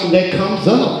always something that comes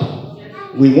up.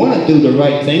 We want to do the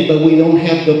right thing, but we don't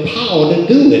have the power to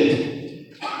do it.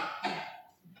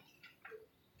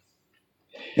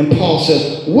 And Paul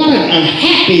says, what an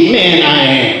unhappy man I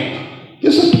am.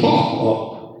 This is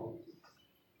Paul.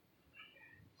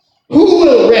 Who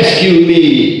will rescue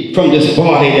me from this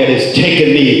body that has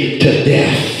taken me to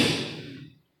death?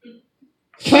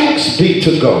 Thanks be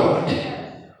to God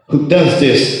who does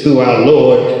this through our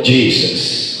Lord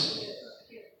Jesus.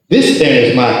 This then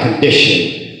is my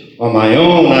condition. On my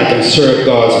own I can serve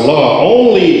God's law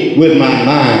only with my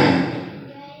mind,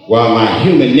 while my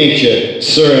human nature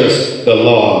serves the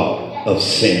law of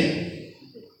sin.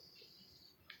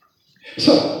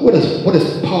 So what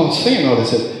is Paul saying all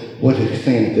this? What is he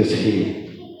saying this here?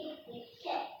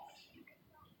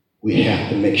 We have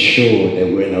to make sure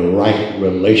that we're in a right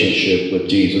relationship with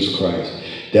Jesus Christ.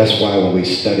 That's why when we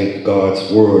study God's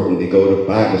word, when we go to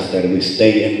Bible study, we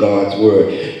stay in God's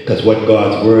word, because what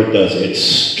God's word does, it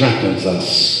strengthens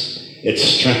us. It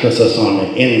strengthens us on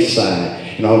the inside.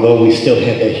 And although we still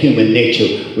have that human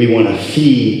nature, we want to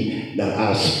feed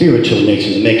our spiritual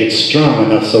nature to make it strong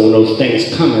enough so when those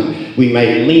things come, we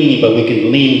may lean, but we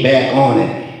can lean back on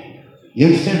it. You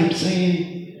understand what I'm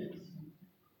saying?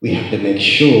 We have to make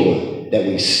sure that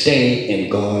we stay in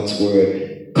God's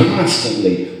word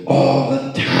constantly, all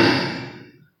the time.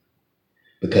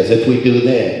 Because if we do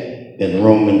that, then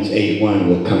Romans 8:1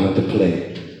 will come into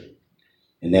play.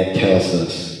 And that tells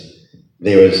us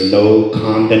there is no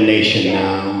condemnation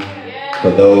now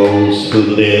for those who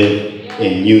live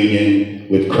in union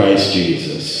with Christ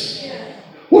Jesus.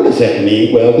 What does that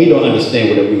mean? Well, we don't understand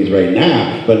what it means right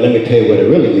now, but let me tell you what it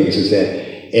really means is that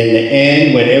in the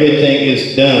end, when everything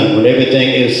is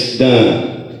done,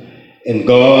 and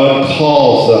God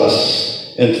calls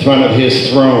us in front of his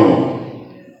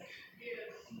throne,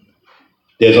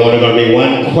 there's only going to be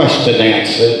one question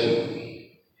answered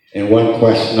and one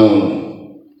question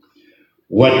only.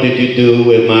 What did you do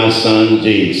with my son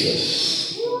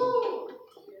Jesus?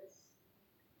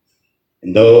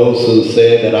 And those who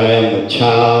said that I am a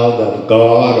child of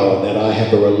God or that I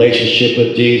have a relationship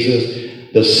with Jesus,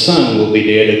 the Son will be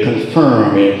there to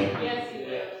confirm it.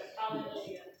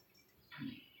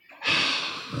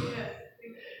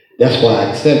 That's why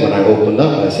I said when I opened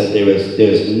up, I said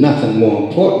there's nothing more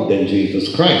important than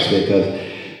Jesus Christ, because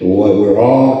we're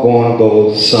all going to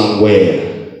go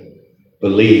somewhere.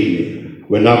 Believe me,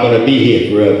 we're not going to be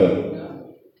here forever.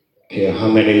 Care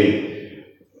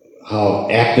how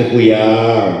active we are,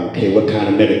 I don't care what kind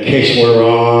of medication we're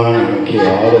on, I don't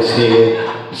care all this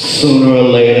here. Sooner or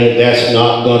later, that's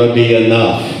not going to be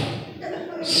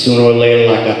enough. Sooner or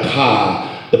later, like a car,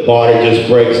 the body just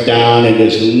breaks down and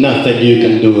there's nothing you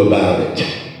can do about it.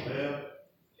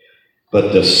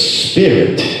 But the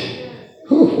spirit,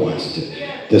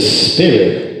 the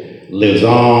spirit lives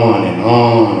on and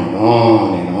on and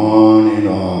on and on and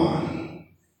on.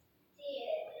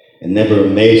 It never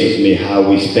amazes me how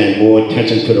we spend more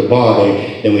attention to the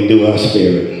body than we do our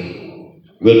spirit.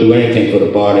 We'll do anything for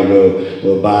the body.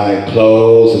 We'll buy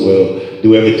clothes, and we'll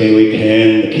do everything we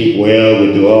can to keep well.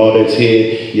 We'll do all this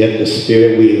here. Yet the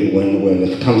spirit, when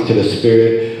it comes to the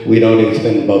spirit, we don't even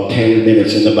spend about 10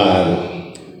 minutes in the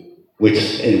Bible, which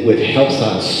helps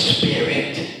our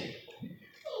spirit.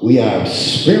 We are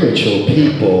spiritual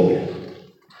people,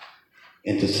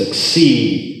 and to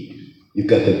succeed, you've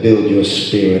got to build your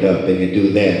spirit up, and you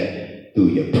do that through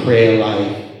your prayer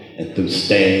life and through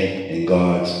staying in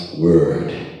God's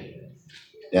word.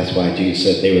 That's why Jesus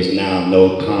said there is now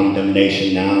no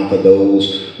condemnation now for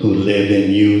those who live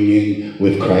in union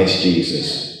with Christ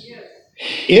Jesus.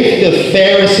 If the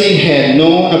Pharisee had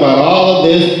known about all of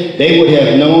this, they would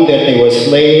have known that they were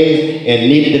slaves and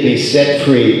needed to be set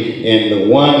free. And the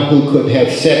one who could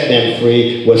have set them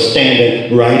free was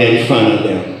standing right in front of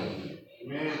them.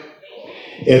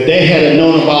 If they had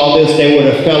known about all this, they would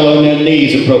have fell on their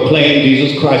knees and proclaimed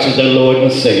Jesus Christ as their Lord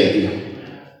and Savior.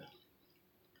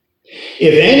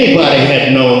 If anybody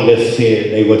had known this here,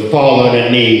 they would fall on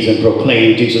their knees and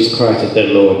proclaim Jesus Christ as their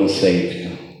Lord and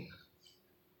Savior.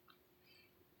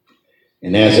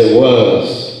 And as it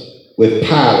was with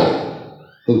Pilate,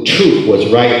 whose truth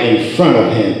was right in front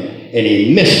of him, and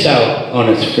he missed out on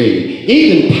his freedom.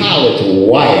 Even Pilate's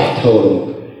wife told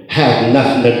him, have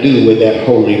nothing to do with that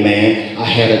holy man. I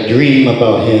had a dream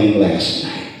about him last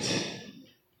night.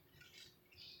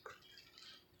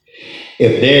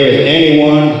 If there is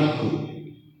anyone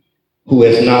who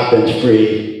has not been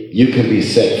free, you can be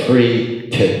set free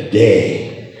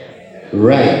today.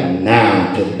 Right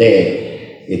now,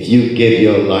 today, if you give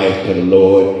your life to the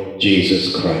Lord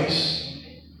Jesus Christ.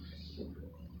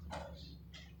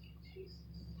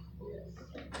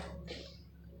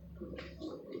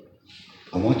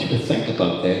 I want you to think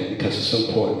about that because it's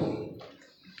important.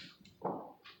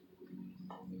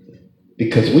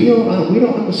 Because we don't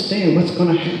understand what's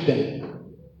going to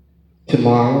happen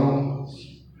tomorrow,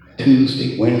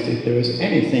 Tuesday, Wednesday, Thursday.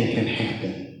 Anything can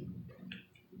happen.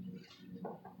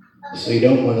 So you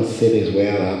don't want to sit as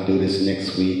well, I'll do this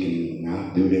next week and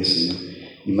I'll do this. And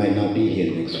you might not be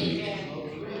here next week.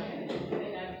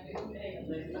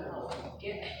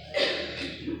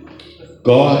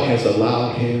 God has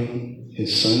allowed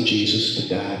his son Jesus to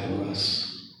die for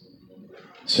us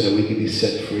so that we could be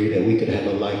set free, that we could have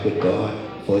a life with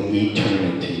God for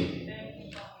eternity.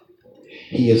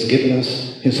 He has given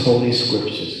us his holy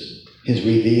scriptures. His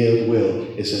revealed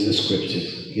will is in the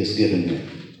scriptures. He has given them.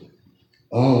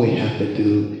 All we have to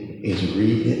do is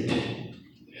read it.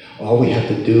 All we have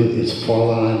to do is fall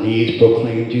on our knees,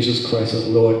 proclaim Jesus Christ as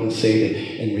Lord and Savior,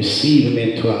 and receive him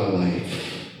into our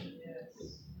life.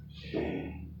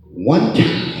 One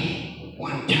time,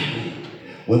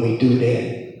 when we do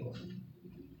that,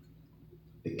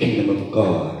 the kingdom of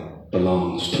God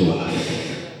belongs to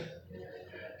us.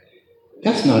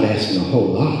 That's not asking a whole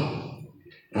lot.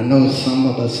 I know some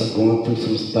of us are going through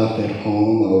some stuff at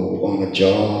home or on a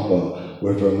job or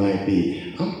wherever it might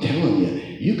be. I'm telling you,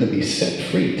 you can be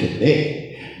set free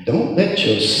today. Don't let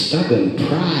your stubborn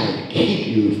pride keep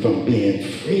you from being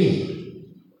free.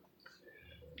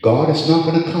 God is not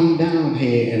going to come down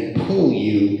here and pull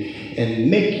you and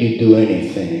make you do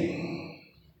anything.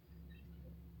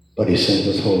 But he sends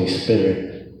his Holy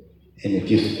Spirit. And if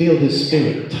you feel his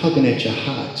Spirit tugging at your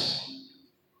heart,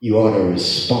 you ought to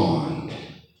respond.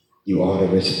 You ought to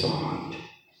respond.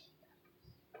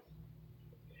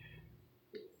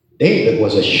 David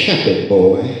was a shepherd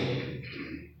boy.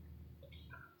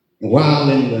 While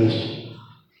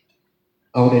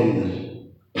out in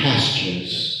the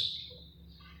pastures,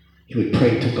 he would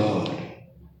pray to God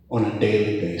on a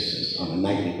daily basis, on a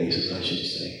nightly basis, I should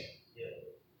say.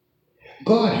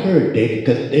 God heard David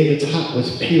because David's heart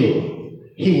was pure.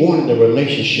 He wanted a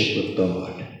relationship with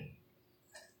God.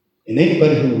 And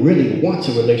anybody who really wants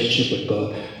a relationship with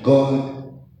God,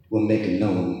 God will make it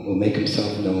known, will make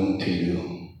himself known to you.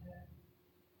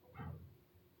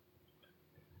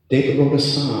 David wrote a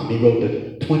psalm. He wrote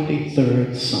the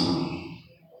 23rd Psalm,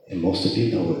 and most of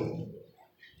you know it.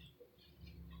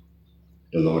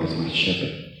 The Lord is my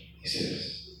shepherd, he says.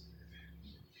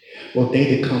 Well,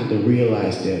 David come to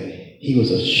realize that he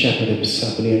was a shepherd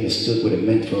himself, and he understood what it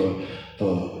meant for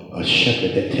a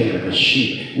shepherd that tended the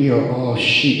sheep. We are all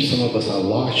sheep. Some of us are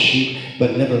lost sheep,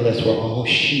 but nevertheless, we're all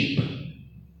sheep.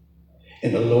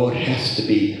 And the Lord has to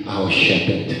be our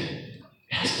shepherd.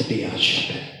 Has to be our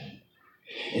shepherd.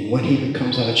 And when he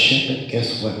becomes our shepherd,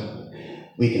 guess what?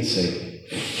 We can say,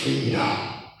 freedom.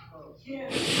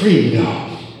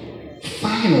 Freedom.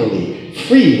 Finally,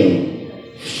 freedom.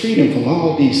 Freedom from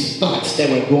all these thoughts that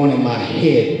were going in my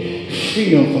head.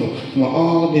 Freedom from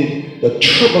all the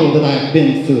trouble that I've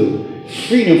been through.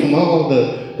 Freedom from all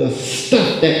the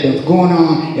stuff that was going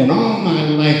on in all my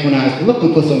life when I was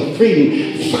looking for some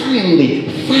freedom.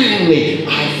 Finally,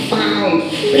 I found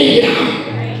freedom.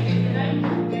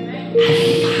 I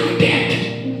found it.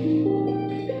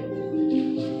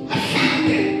 I found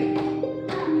it.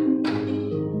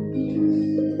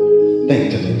 Sing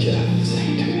to me, Jeff.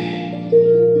 Sing to me.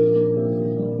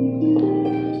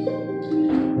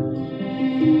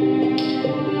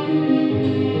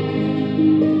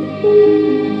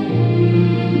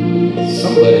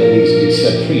 Somebody needs to be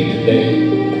set free today.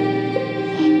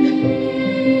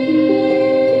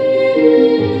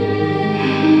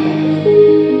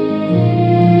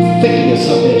 Think of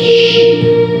yourself as sheep.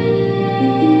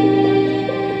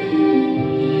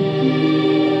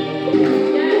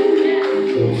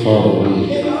 Father, we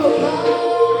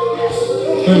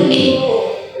thank you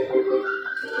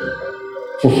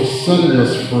for setting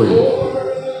us free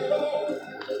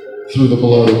through the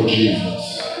blood of Jesus.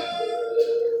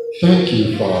 Thank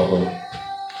you, Father,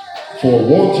 for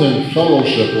wanting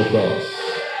fellowship with us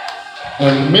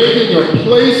and making a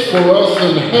place for us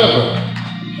in heaven,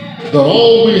 that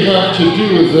all we have to do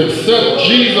is accept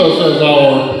Jesus as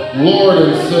our Lord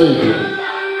and Savior.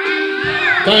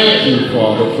 Thank you,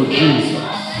 Father, for Jesus.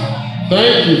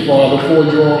 Thank you, Father, for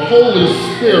your Holy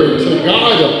Spirit to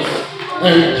guide us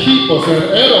and keep us and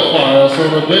edify us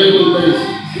on a daily basis.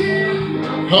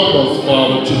 Help us,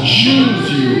 Father, to choose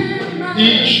you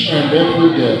each and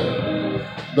every day,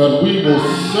 that we will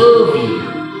serve you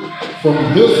from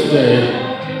this day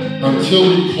until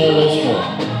you call us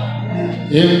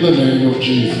home. In the name of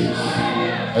Jesus,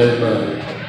 amen.